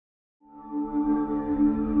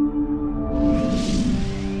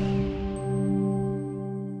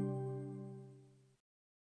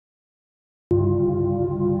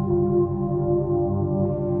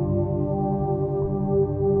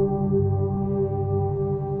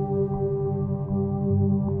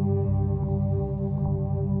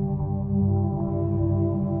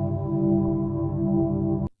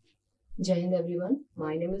Jai Hind everyone.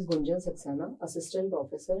 My name is Gunjan Saxena, Assistant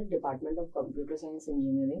Professor, Department of Computer Science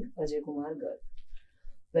Engineering, Ajay Kumar Garg.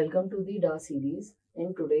 Welcome to the DA series.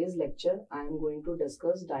 In today's lecture, I am going to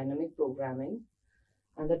discuss dynamic programming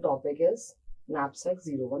and the topic is Knapsack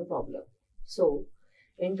 01 problem. So,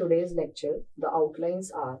 in today's lecture, the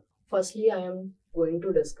outlines are, firstly, I am going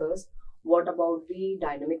to discuss what about the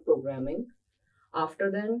dynamic programming.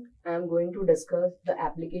 After then, I am going to discuss the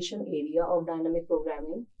application area of dynamic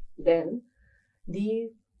programming. Then, the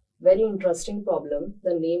very interesting problem,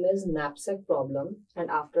 the name is Knapsack problem,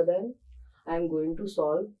 and after that, I am going to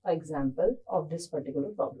solve an example of this particular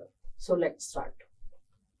problem. So let's start.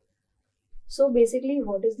 So basically,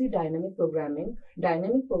 what is the dynamic programming?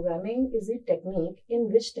 Dynamic programming is a technique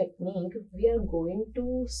in which technique we are going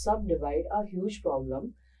to subdivide a huge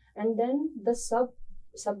problem, and then the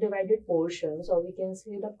subdivided portions, or we can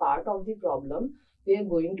say the part of the problem, we are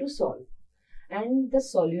going to solve. And the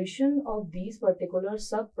solution of these particular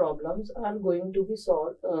sub-problems are going to be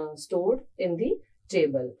stored in the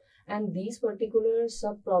table. And these particular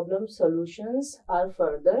sub-problem solutions are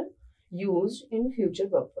further used in future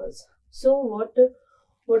purpose. So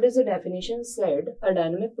what is the definition said? A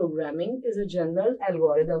dynamic programming is a general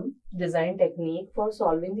algorithm design technique for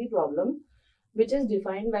solving the problem, which is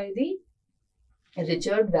defined by the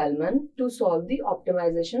Richard Wellman to solve the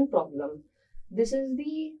optimization problem. This is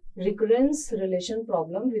the recurrence relation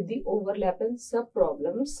problem with the overlapping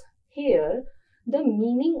sub-problems. Here, the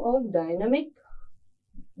meaning of dynamic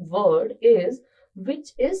word is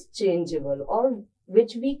which is changeable or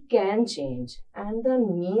which we can change. And the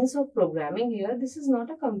means of programming here, this is not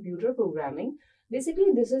a computer programming.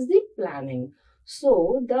 Basically, this is the planning.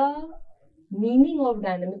 So, the meaning of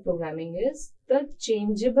dynamic programming is the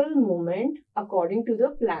changeable movement according to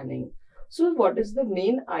the planning. So what is the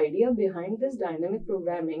main idea behind this dynamic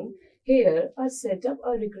programming? Here, a setup,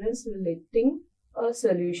 a recurrence relating a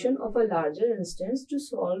solution of a larger instance to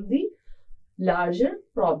solve the larger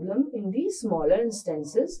problem in the smaller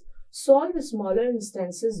instances. Solve smaller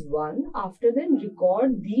instances one, after then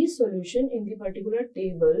record the solution in the particular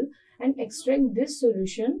table and extract this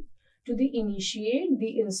solution to the initiate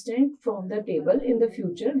the instant from the table in the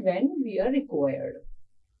future when we are required.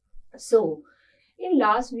 So, in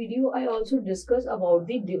last video, I also discussed about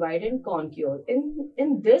the divide and conquer.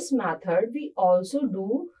 In this method, we also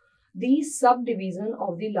do the subdivision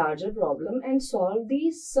of the larger problem and solve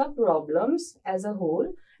the sub-problems as a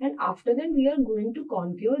whole. And after that, we are going to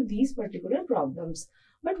conquer these particular problems.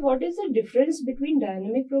 But what is the difference between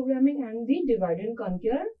dynamic programming and the divide and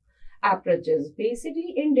conquer approaches?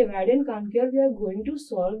 Basically, in divide and conquer, we are going to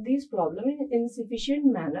solve these problems in insufficient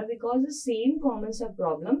manner because the same common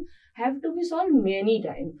sub-problem have to be solved many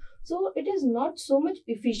times. So it is not so much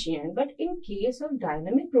efficient. But in case of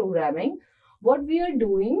dynamic programming, what we are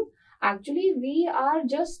doing, actually we are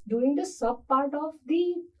just doing the sub part of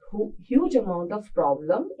the huge amount of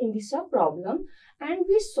problem in the sub problem, and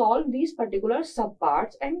we solve these particular sub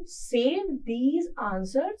parts and save these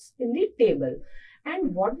answers in the table.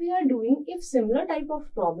 And what we are doing, if similar type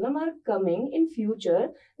of problem are coming in future,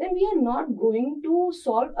 then we are not going to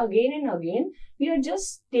solve again and again. We are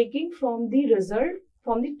just taking from the result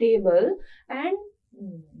from the table, and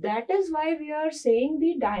that is why we are saying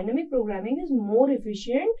the dynamic programming is more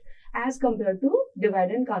efficient as compared to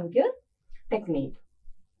divide and conquer technique.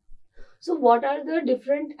 So what are the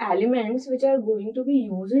different elements which are going to be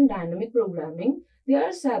used in dynamic programming? There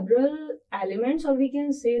are several elements, or we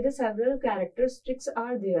can say the several characteristics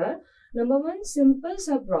are there. Number one, simple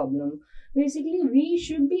subproblem. Basically, we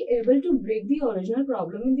should be able to break the original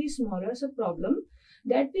problem in the smaller subproblem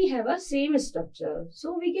that we have a same structure.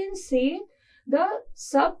 So we can say the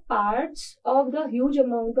subparts of the huge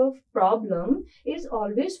amount of problem is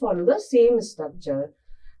always follow the same structure.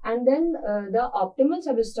 And then the optimal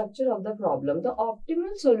substructure of the problem. The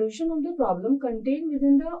optimal solution of the problem contained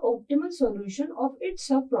within the optimal solution of its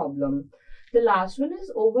subproblem. The last one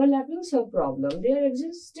is overlapping subproblem. There are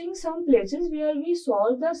existing some places where we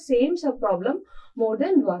solve the same subproblem more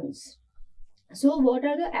than once. So what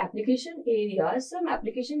are the application areas? Some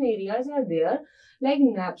application areas are there like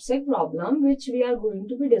knapsack problem, which we are going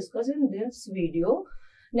to be discussing in this video.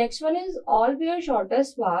 Next one is all where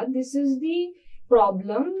shortest path. This is the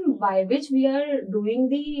problem by which we are doing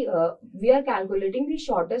the we are calculating the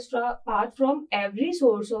shortest path from every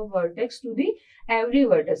source of vertex to the every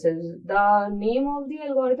vertices. The name of the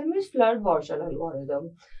algorithm is flood-Warshall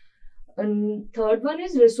algorithm. And third one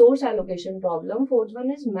is resource allocation problem. Fourth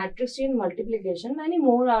one is matrix chain multiplication. Many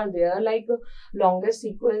more are there like longest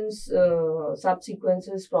sequence,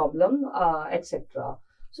 subsequences problem, etc.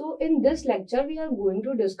 So in this lecture, we are going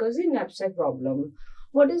to discuss the knapsack problem.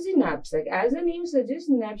 What is the knapsack? As the name suggests,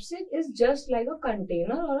 knapsack is just like a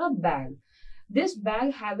container or a bag. This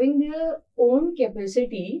bag having their own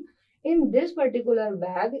capacity. In this particular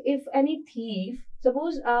bag, if any thief,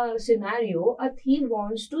 suppose a scenario, a thief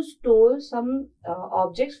wants to store some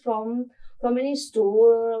objects from any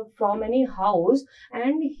store, from any house,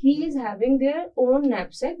 and he is having their own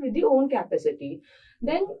knapsack with the own capacity,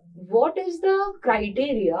 then what is the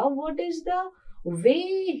criteria, what is the way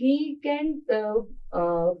he can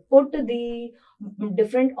put the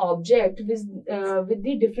different object with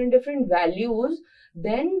the different values,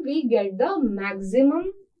 then we get the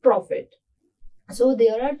maximum profit. So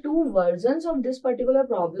there are two versions of this particular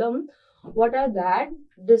problem. What are that?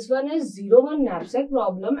 This one is 0-1 knapsack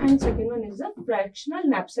problem and second one is the fractional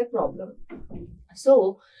knapsack problem.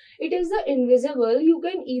 So it is the invisible. You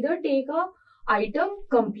can either take a item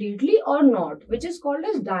completely or not, which is called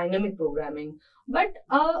as dynamic programming. But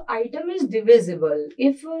a item is divisible.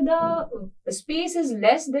 If the space is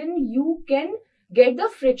less, then you can get the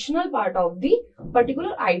fractional part of the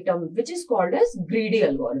particular item, which is called as greedy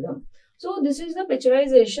algorithm. So this is the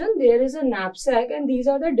picturization. There is a knapsack and these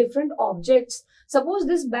are the different objects. Suppose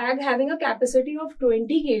this bag having a capacity of 20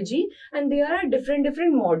 kg and there are different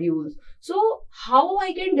modules. So how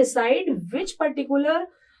I can decide which particular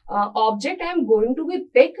object I am going to be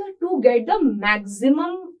pick to get the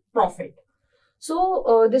maximum profit?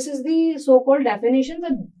 So this is the so-called definition.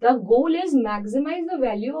 The goal is maximize the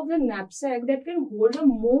value of the knapsack that can hold the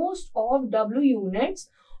most of W units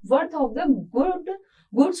worth of the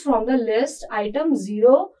goods from the list item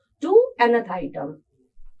 0 to nth item.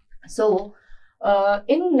 So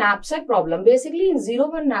in knapsack problem, basically in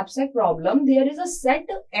 0-1 knapsack problem, there is a set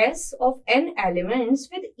S of n elements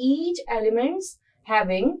with each elements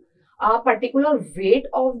having a particular weight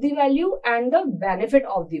of the value and the benefit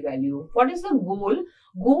of the value. What is the goal?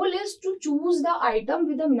 Goal is to choose the item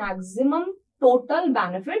with the maximum total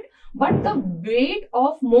benefit but the weight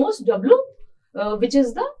of most W, which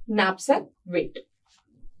is the knapsack weight.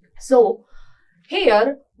 So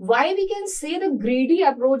here, why we can say the greedy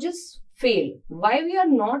approaches fail? Why we are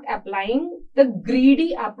not applying the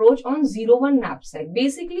greedy approach on 0-1 knapsack?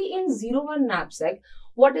 Basically in 0-1 knapsack,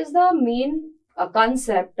 what is the main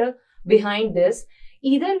concept behind this?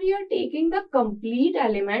 Either we are taking the complete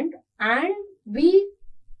element and we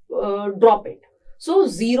drop it. So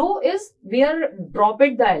 0 is we are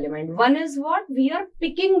dropping the element. 1 is what? We are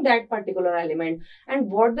picking that particular element.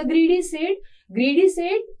 And what the greedy said? Greedy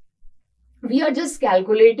said we are just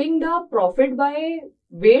calculating the profit by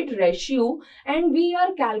weight ratio and we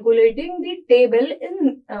are calculating the table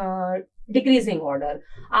in decreasing order.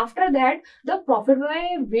 After that, the profit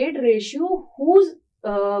by weight ratio who's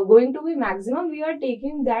going to be maximum, we are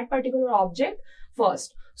taking that particular object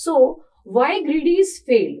first. So why greedy is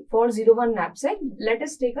fail for 0-1 knapsack? Let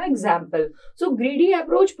us take an example. So greedy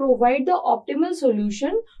approach provide the optimal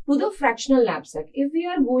solution to the fractional knapsack. If we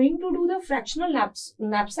are going to do the fractional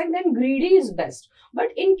knapsack, then greedy is best. But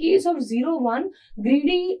in case of 0-1,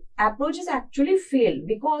 greedy approach is actually fail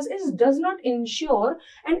because it does not ensure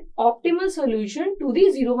an optimal solution to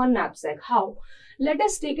the 0-1 knapsack. How? Let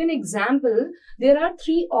us take an example. There are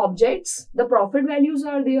 3 objects. The profit values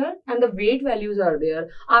are there and the weight values are there.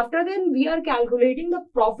 After then, we are calculating the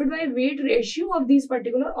profit by weight ratio of these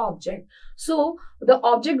particular object. So, the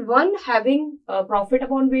object 1 having profit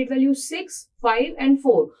upon weight value 6, 5 and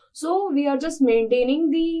 4. So, we are just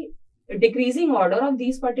maintaining the decreasing order of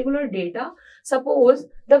these particular data. Suppose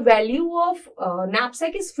the value of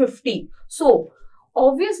knapsack is 50. So,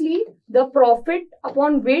 obviously, the profit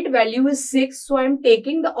upon weight value is 6. So, I am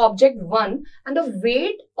taking the object 1 and the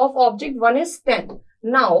weight of object 1 is 10.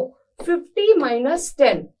 Now, 50 minus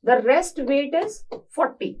 10, the rest weight is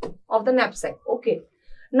 40 of the knapsack. Okay.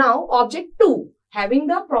 Now, object 2 having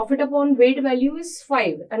the profit upon weight value is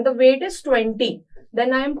 5 and the weight is 20.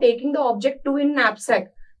 Then I am taking the object 2 in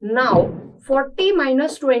knapsack. Now, 40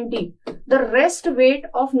 minus 20, the rest weight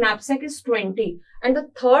of knapsack is 20 and the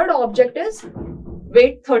third object is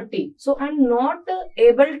weight 30. So, I am not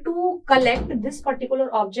able to collect this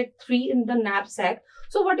particular object 3 in the knapsack.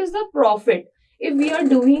 So, what is the profit? If we are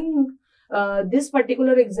doing this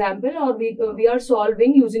particular example or we are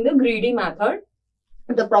solving using the greedy method,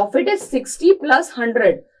 the profit is 60 plus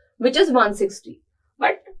 100, which is 160.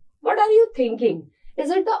 But what are you thinking? Is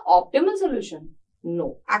it the optimal solution?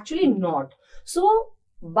 No, actually not. So,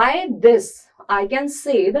 by this, I can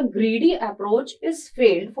say the greedy approach is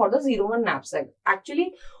failed for the 0-1 knapsack.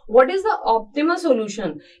 Actually, what is the optimal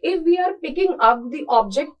solution? If we are picking up the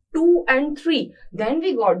object 2 and 3, then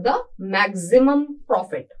we got the maximum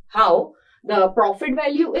profit. How? The profit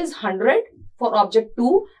value is 100 for object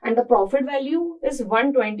 2 and the profit value is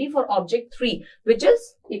 120 for object 3, which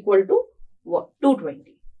is equal to what?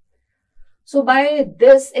 220. So by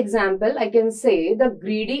this example, I can say the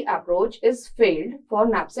greedy approach is failed for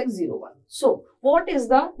knapsack 01. So what is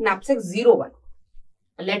the knapsack 01?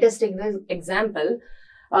 Let us take this example.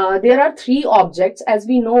 There are 3 objects. As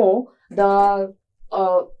we know, the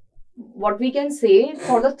what we can say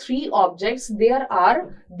for the 3 objects, there are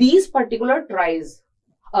these particular tries.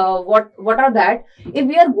 What are that? If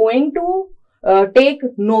we are going to take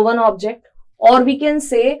no one object, or we can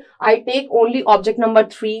say I take only object number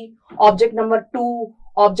 3, object number 2,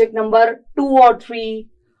 object number 2 or 3.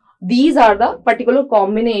 These are the particular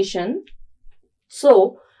combination.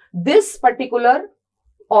 So this particular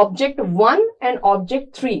object 1 and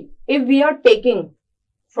object 3, if we are taking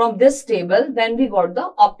from this table, then we got the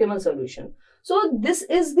optimal solution. So this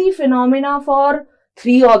is the phenomena for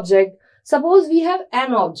 3 object. Suppose we have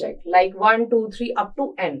n object like 1, 2, 3 up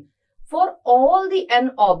to n. For all the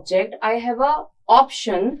n object, I have a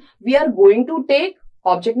option. We are going to take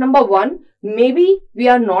object number 1. Maybe we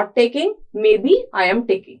are not taking, maybe I am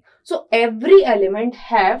taking. So every element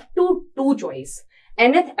have two choice.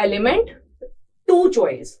 Nth element 2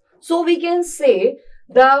 choice. So we can say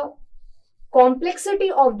the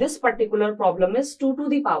complexity of this particular problem is 2 to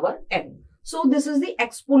the power n. So this is the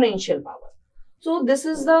exponential power. So this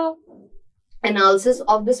is the analysis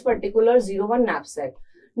of this particular 01 knapsack.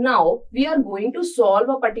 Now we are going to solve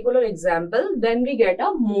a particular example, then we get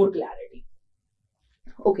a more clarity.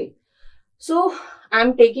 Okay. So I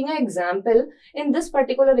am taking an example. In this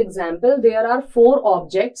particular example, there are 4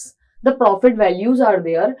 objects. The profit values are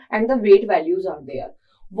there and the weight values are there.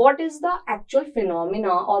 What is the actual phenomena,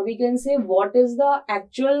 or we can say what is the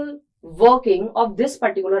actual working of this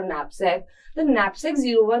particular knapsack? The knapsack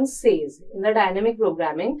 01 says in the dynamic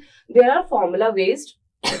programming, there are formula based.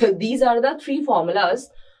 These are the 3 formulas.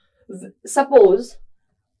 Suppose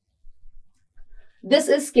this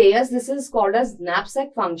is KS, this is called as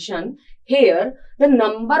knapsack function. Here the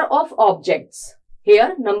number of objects,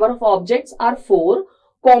 are 4,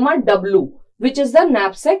 W, which is the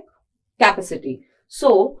knapsack capacity.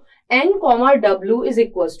 So n, W is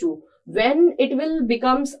equals to, when it will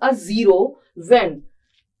becomes a 0, when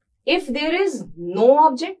if there is no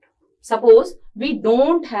object, suppose we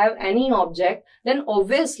don't have any object, then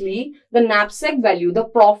obviously the knapsack value, the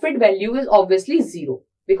profit value is obviously 0,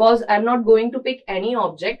 because I'm not going to pick any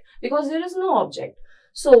object because there is no object.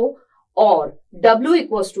 So, or W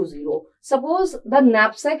equals to 0. Suppose the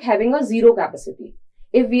knapsack having a 0 capacity.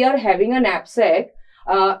 If we are having a knapsack,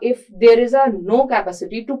 if there is a no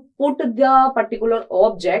capacity to put the particular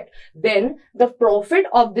object, then the profit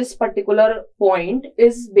of this particular point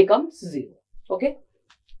becomes 0. Okay.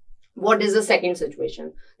 What is the second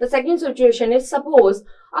situation? The second situation is, suppose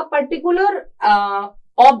a particular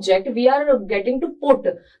object we are getting to put,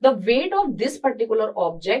 the weight of this particular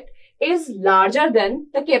object is larger than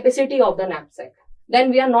the capacity of the knapsack. Then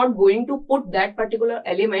we are not going to put that particular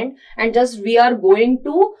element and just we are going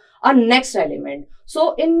to a next element.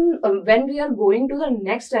 So in when we are going to the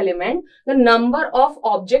next element, the number of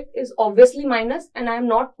object is obviously minus, and I am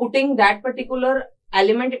not putting that particular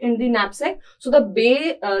element in the knapsack. So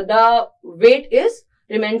the weight is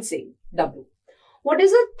remains same, W. What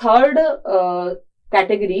is the third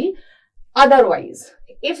category? Otherwise,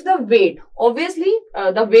 if the weight, obviously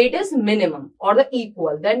the weight is minimum or the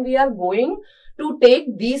equal, then we are going to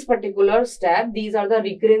take these particular step. These are the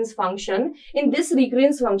recurrence function. In this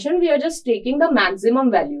recurrence function, we are just taking the maximum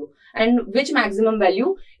value. And which maximum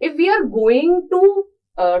value? If we are going to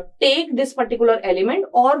take this particular element,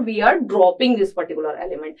 or we are dropping this particular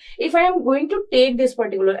element. If I am going to take this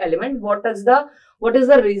particular element, what is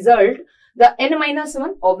the result? The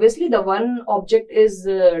n-1, obviously the one object is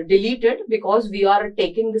deleted because we are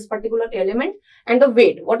taking this particular element. And the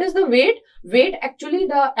weight, what is the weight? Weight, actually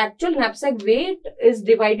the actual knapsack weight is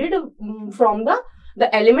divided from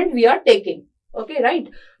the element we are taking. Okay, right?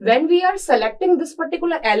 When we are selecting this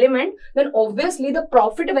particular element, then obviously the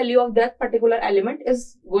profit value of that particular element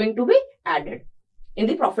is going to be added in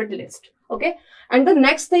the profit list. Okay. And the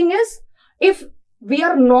next thing is, if we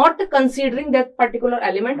are not considering that particular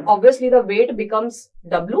element, obviously the weight becomes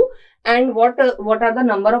W, and what are the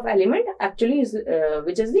number of element actually is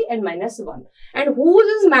which is the n-1, and whose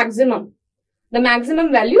is maximum? The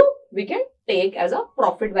maximum value we can take as a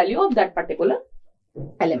profit value of that particular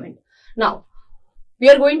element. Now we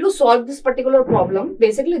are going to solve this particular problem.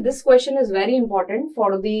 Basically, this question is very important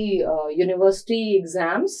for the university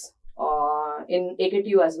exams in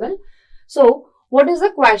AKTU as well. So what is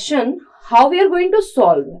the question? how we are going to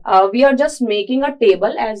solve? We are just making a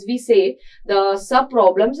table. As we say, the sub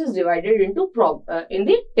problems is divided into in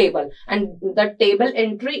the table, and the table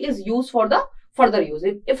entry is used for the further use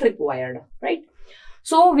if required, right?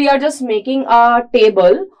 So we are just making a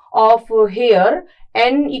table of here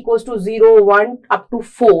n equals to 0, 1 up to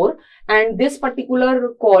 4, and this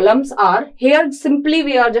particular columns are here. Simply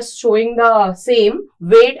we are just showing the same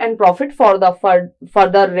weight and profit for the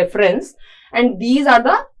further reference, and these are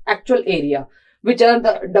the actual area, which are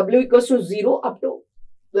the W equals to 0 up to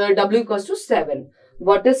the W equals to 7.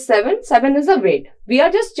 What is 7? 7 is the weight. We are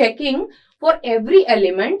just checking for every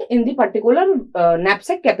element in the particular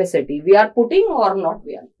knapsack capacity. We are putting or not,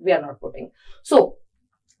 we are not putting. So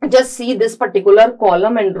just see this particular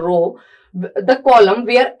column and row, the column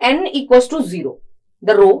where n equals to 0.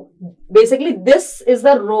 The row, basically this is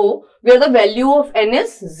the row where the value of n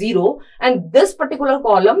is 0, and this particular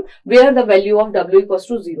column where the value of W equals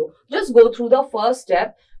to 0. Just go through the first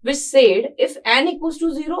step, which said if n equals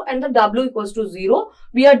to 0 and the W equals to 0,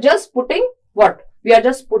 we are just putting what? We are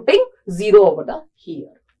just putting 0 over the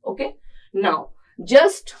here. Okay. Now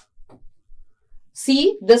just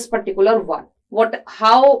see this particular one.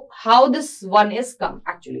 How this one is come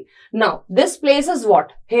actually. Now this place is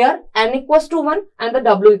what? Here n equals to 1 and the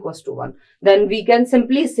W equals to 1. Then we can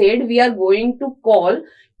simply say we are going to call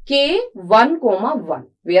k 1, 1,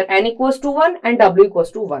 where n equals to 1 and W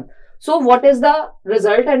equals to 1. So what is the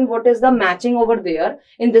result and what is the matching over there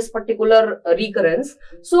in this particular recurrence?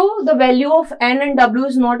 So the value of n and W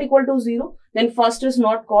is not equal to 0. Then first is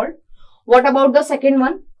not called. What about the second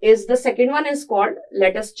one? The second one is called.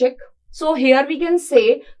 Let us check. So here we can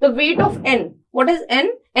say the weight of n. What is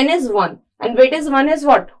n? N is 1 and weight is 1 is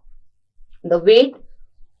what? The weight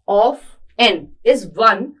of n is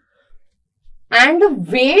 1 and the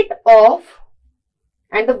weight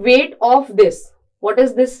of this. What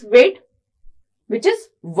is this weight? Which is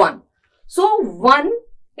 1. So 1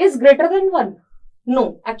 is greater than 1.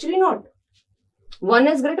 No, actually not. 1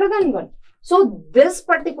 is greater than 1. So this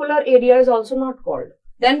particular area is also not called.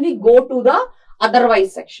 Then we go to the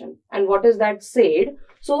otherwise section. And what is that said?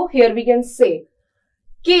 So here we can say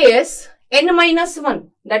case n minus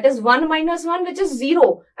 1, that is 1 minus 1, which is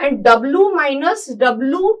 0, and W minus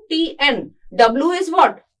WTN. W is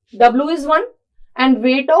what? W is 1 and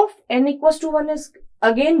weight of n equals to 1 is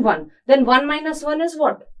again 1. Then 1 minus 1 is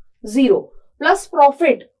what? 0. Plus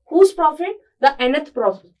profit. Whose profit? The nth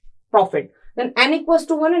profit. Then n equals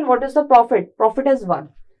to 1 and what is the profit? Profit is 1.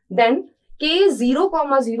 Then k 0,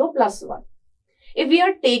 0 plus 1. If we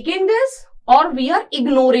are taking this or we are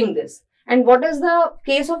ignoring this. And what is the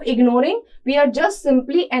case of ignoring? We are just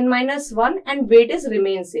simply n minus 1 and weight is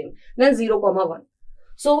remain same. Then 0, 1.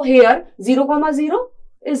 So here 0, 0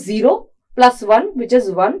 is 0 plus 1, which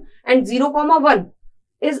is 1, and 0, 1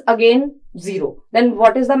 is again 0. Then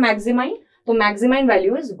what is the maximine? So maximine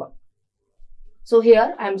value is 1. So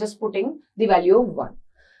here I am just putting the value of 1.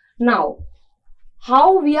 Now,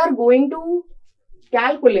 how we are going to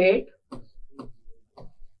calculate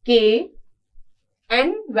k?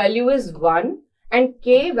 N value is 1 and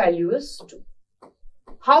k value is 2.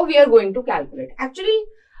 How we are going to calculate? Actually,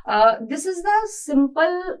 this is the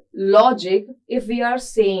simple logic. If we are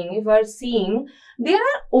seeing there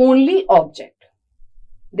are only object.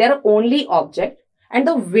 And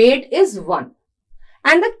the weight is 1.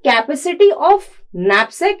 And the capacity of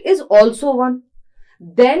knapsack is also 1.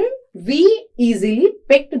 Then we easily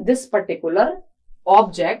picked this particular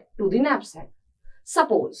object to the knapsack.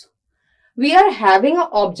 Suppose we are having an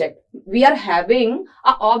object. The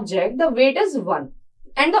weight is 1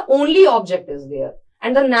 and the only object is there.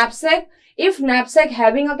 And the knapsack, if knapsack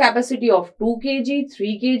having a capacity of 2 kg,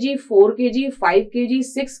 3 kg, 4 kg, 5 kg,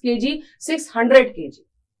 6 kg, 600 kg.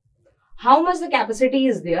 How much the capacity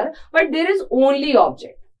is there? But there is only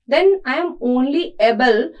object. Then I am only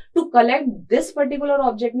able to collect this particular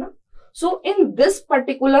object now. So in this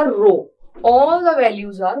particular row, all the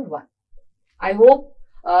values are 1. I hope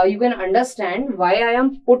you can understand why I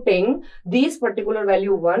am putting these particular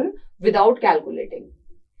value 1 without calculating.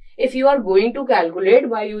 If you are going to calculate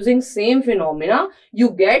by using same phenomena,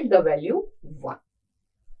 you get the value 1.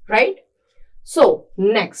 Right? So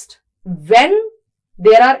next, when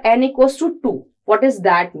there are n equals to 2, what does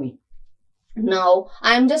that mean? Now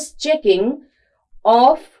I am just checking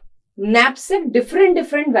of knapsack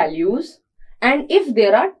different values. And if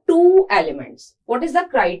there are 2 elements, what is the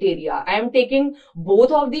criteria? I am taking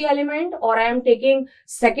both of the element, or I am taking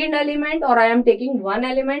second element, or I am taking one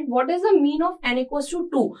element. What is the mean of n equals to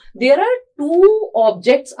 2? There are 2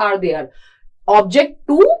 objects are there. Object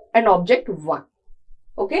 2 and object 1.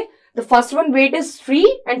 Okay. The first one weight is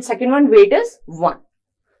 3 and second one weight is 1.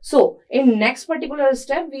 So in next particular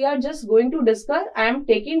step, we are just going to discuss, I am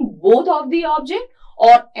taking both of the object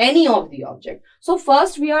or any of the object. So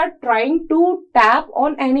first we are trying to tap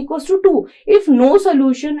on n equals to 2. If no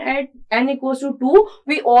solution at n equals to 2,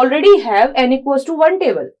 we already have n equals to 1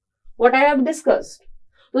 table. What I have discussed.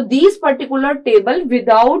 So these particular table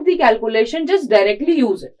without the calculation, just directly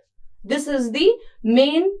use it. This is the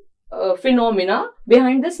main phenomena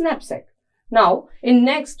behind this knapsack. Now in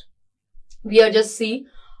next, we are just see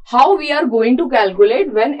how we are going to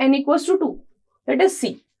calculate when n equals to 2. Let us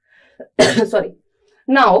see. Sorry.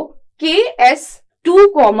 Now,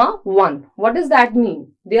 KS2, 1. What does that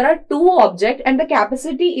mean? There are two objects and the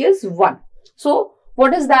capacity is 1. So,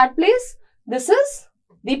 what is that place? This is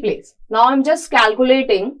the place. Now, I'm just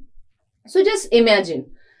calculating. So, just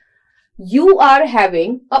imagine you are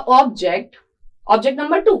having a object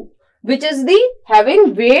number 2, which is the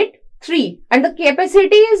having weight 3 and the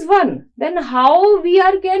capacity is 1. Then how we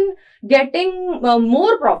are getting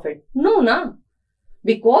more profit? No, na.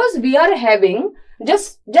 Because we are having,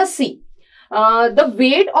 just see, the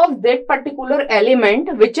weight of that particular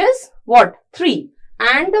element, which is what? 3.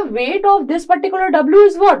 And the weight of this particular W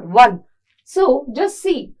is what? 1. So, just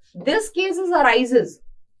see, this case arises.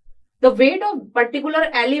 The weight of particular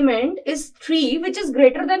element is 3, which is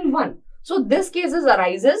greater than 1. So, this case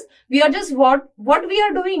arises. We are just what we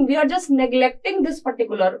are doing? We are just neglecting this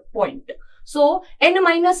particular point. So, n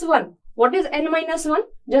minus 1. What is n minus 1?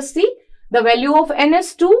 Just see. The value of n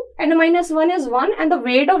is 2, n minus 1 is 1 and the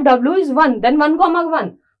weight of W is 1. Then 1 comma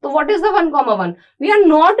 1. So what is the 1 comma 1? We are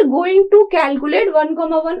not going to calculate 1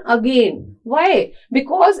 comma 1 again. Why?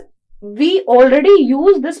 Because we already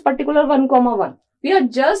use this particular 1 comma 1. We are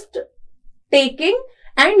just taking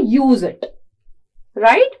and use it.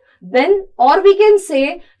 Right? Then, or we can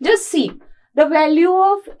say, just see, the value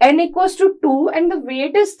of n equals to 2 and the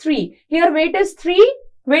weight is 3. Here weight is 3,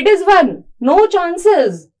 weight is 1. No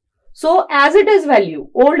chances. So, as it is value,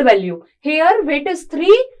 old value. Here weight is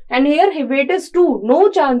 3 and here weight is 2. No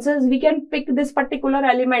chances we can pick this particular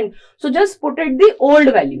element. So, just put it the old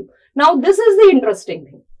value. Now, this is the interesting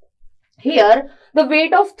thing. Here, the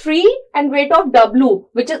weight of 3 and weight of W,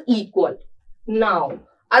 which is equal. Now,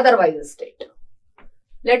 otherwise state.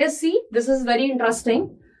 Let us see. This is very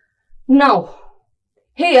interesting. Now,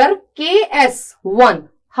 here KS1.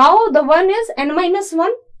 How the 1 is n minus 1?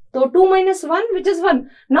 So, 2 minus 1, which is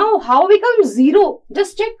 1. Now, how becomes 0?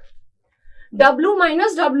 Just check. W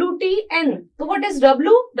minus WTN. So, what is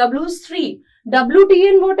W? W is 3.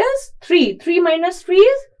 WTN what is? 3. 3 minus 3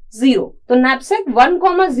 is 0. So, knapsack 1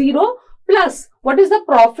 comma 0 plus what is the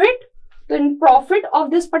profit? The profit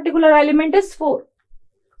of this particular element is 4.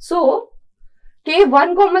 So,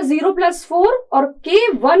 K1 comma 0 plus 4 or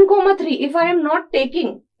K1 comma 3. If I am not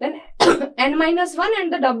taking, then n minus 1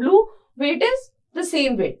 and the W weight is the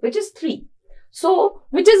same weight, which is 3. So,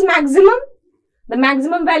 which is maximum? The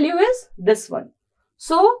maximum value is this one.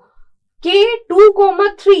 So, K2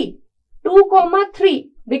 comma 3, 2 comma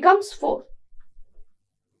 3 becomes 4.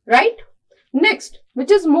 Right? Next,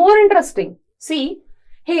 which is more interesting. See,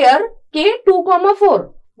 here K2 comma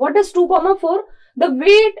 4. What is 2 comma 4? The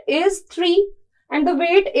weight is 3 and the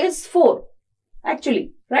weight is 4.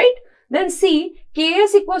 Actually, right? Then see,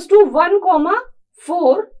 Ks equals to 1 comma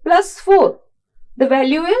 4 plus 4. The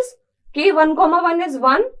value is K1 comma 1 is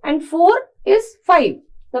 1 and 4 is 5.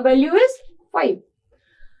 The value is 5.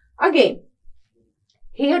 Again,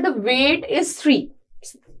 here the weight is 3.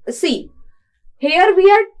 See, here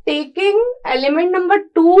we are taking element number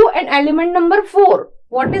 2 and element number 4.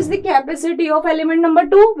 What is the capacity of element number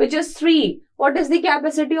 2? Which is 3. What is the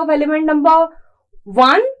capacity of element number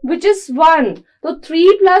 1? Which is 1. So,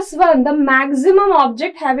 3 plus 1, the maximum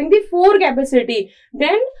object having the 4 capacity.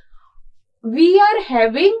 Then, we are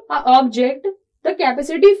having an object, the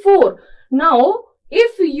capacity 4. Now,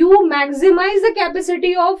 if you maximize the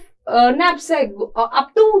capacity of knapsack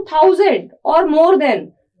up to 1000 or more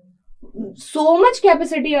than, so much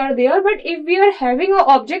capacity are there, but if we are having an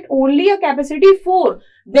object only a capacity 4,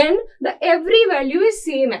 then the every value is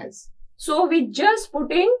same as. So, we just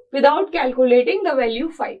putting without calculating the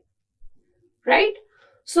value 5. Right?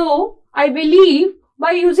 So, I believe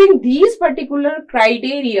by using these particular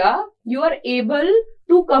criteria, you are able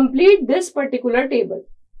to complete this particular table.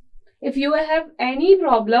 If you have any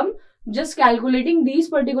problem just calculating these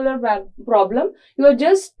particular problem, you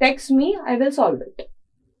just text me, I will solve it.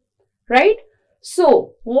 Right?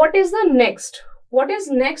 So, what is the next? What is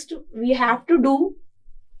next we have to do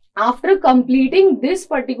after completing this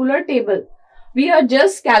particular table? We are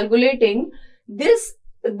just calculating this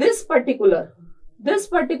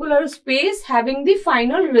particular space having the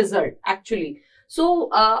final result actually. So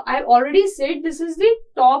I've already said this is the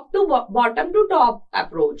top to bottom to top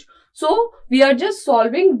approach. So we are just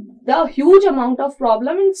solving the huge amount of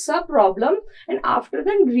problem in sub problem, and after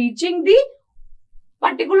then reaching the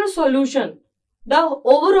particular solution, the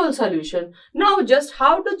overall solution. Now just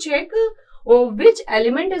how to check which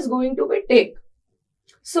element is going to be take.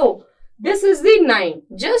 So this is the 9.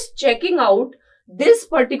 Just checking out this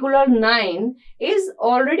particular 9 is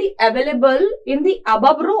already available in the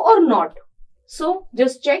above row or not. So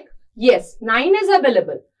just check. Yes, 9 is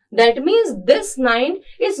available. That means this 9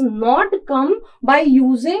 is not come by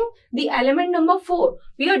using the element number 4.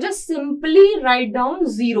 We are just simply write down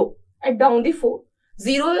 0 at down the 4.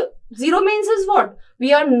 0 means is what?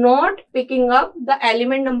 We are not picking up the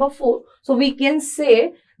element number 4. So we can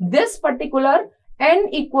say this particular n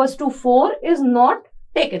equals to 4 is not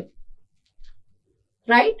taken.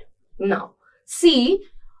 Right? Now, see,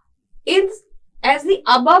 it's as the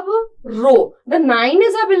above row, the 9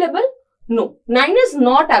 is available. No, 9 is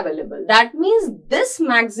not available. That means this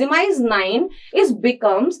maximized 9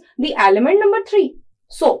 becomes the element number 3.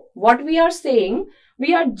 So, what we are saying,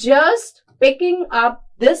 we are just picking up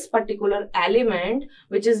this particular element,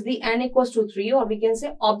 which is the n equals to 3, or we can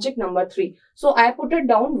say object number 3. So, I put it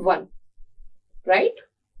down 1. Right?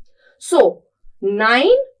 So, 9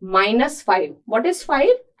 minus 5. What is 5?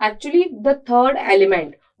 Actually, the third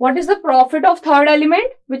element. What is the profit of third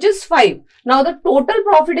element? Which is 5. Now, the total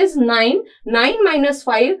profit is 9. 9 minus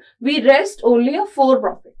 5, we rest only a 4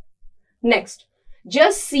 profit. Next,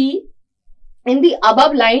 just see in the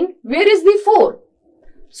above line, where is the 4?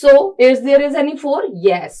 So, is there any 4?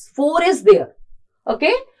 Yes, 4 is there.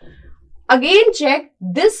 Okay. Again, check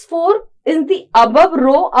this 4 in the above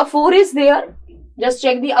row. A 4 is there. Just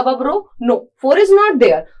check the above row. No, 4 is not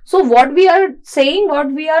there. So, what we are saying,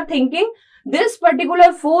 what we are thinking, this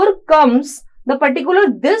particular 4 comes,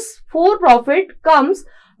 this 4 profit comes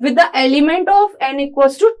with the element of n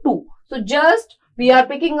equals to 2. So, just we are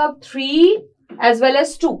picking up 3 as well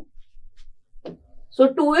as 2.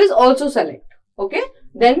 So, 2 is also select. Okay.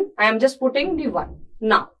 Then, I am just putting the 1.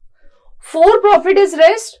 Now, 4 profit is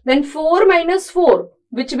rest. Then, 4 minus 4,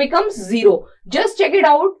 which becomes 0. Just check it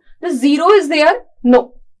out. The 0 is there?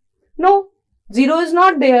 No. No. 0 is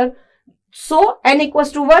not there. So, n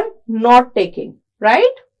equals to 1, not taking.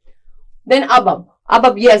 Right? Then above.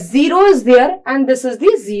 Above, yes, 0 is there, and this is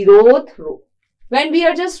the 0th row. When we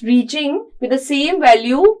are just reaching with the same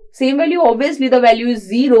value, obviously the value is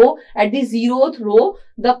 0 at the 0th row,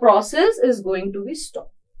 the process is going to be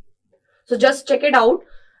stopped. So, just check it out.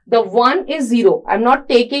 The 1 is 0. I am not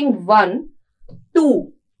taking 1,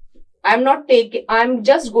 2. I'm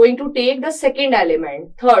just going to take the second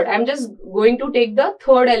element. Third, I'm just going to take the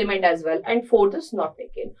third element as well, and fourth is not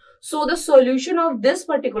taken. So, the solution of this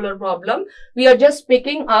particular problem, we are just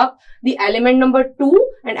picking up the element number 2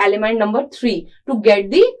 and element number 3 to get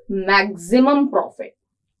the maximum profit.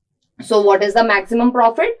 So, what is the maximum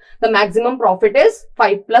profit? The maximum profit is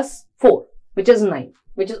 5 plus 4, which is 9,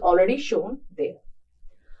 which is already shown there.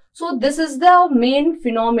 So, this is the main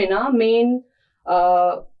phenomena, main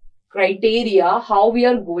criteria how we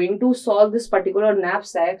are going to solve this particular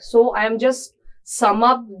knapsack. So, I am just sum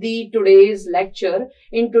up the today's lecture.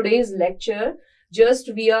 In today's lecture, just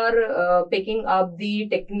we are picking up the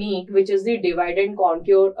technique, which is the divide and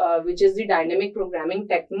conquer, which is the dynamic programming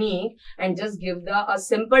technique, and just give a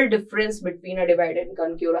simple difference between a divide and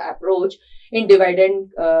conquer approach. In divide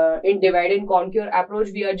and conquer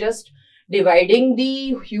approach, we are just dividing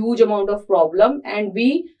the huge amount of problem, and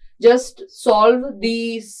we just solve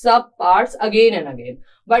the sub parts again and again.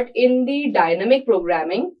 But in the dynamic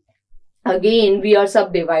programming, again, we are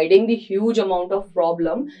subdividing the huge amount of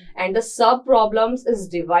problem, and the sub problems is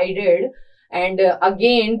divided, and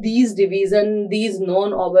again these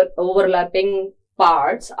non-overlapping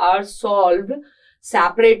parts are solved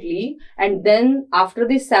separately, and then after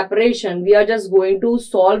the separation, we are just going to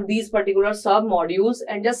solve these particular sub modules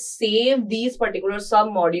and just save these particular sub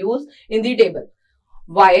modules in the table.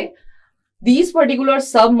 Why? These particular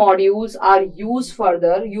sub-modules are used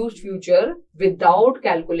future without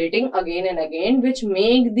calculating again and again, which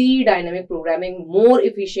make the dynamic programming more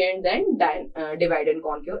efficient than divide and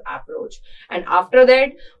conquer approach. And after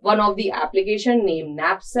that, one of the application named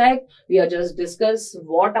Knapsack, we are just discuss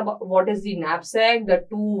what is the Knapsack, the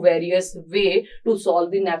two various way to solve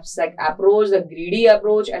the Knapsack approach, the greedy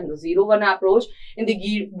approach and the 0-1 approach. In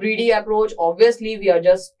the greedy approach, obviously, we are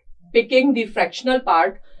just picking the fractional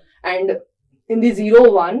part, and in the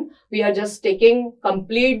 0-1, we are just taking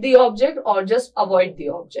complete the object or just avoid the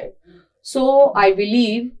object. So, I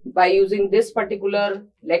believe by using this particular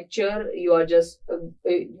lecture, you are just,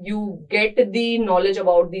 you get the knowledge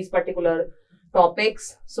about these particular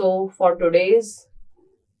topics. So for today's,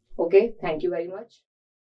 okay, thank you very much.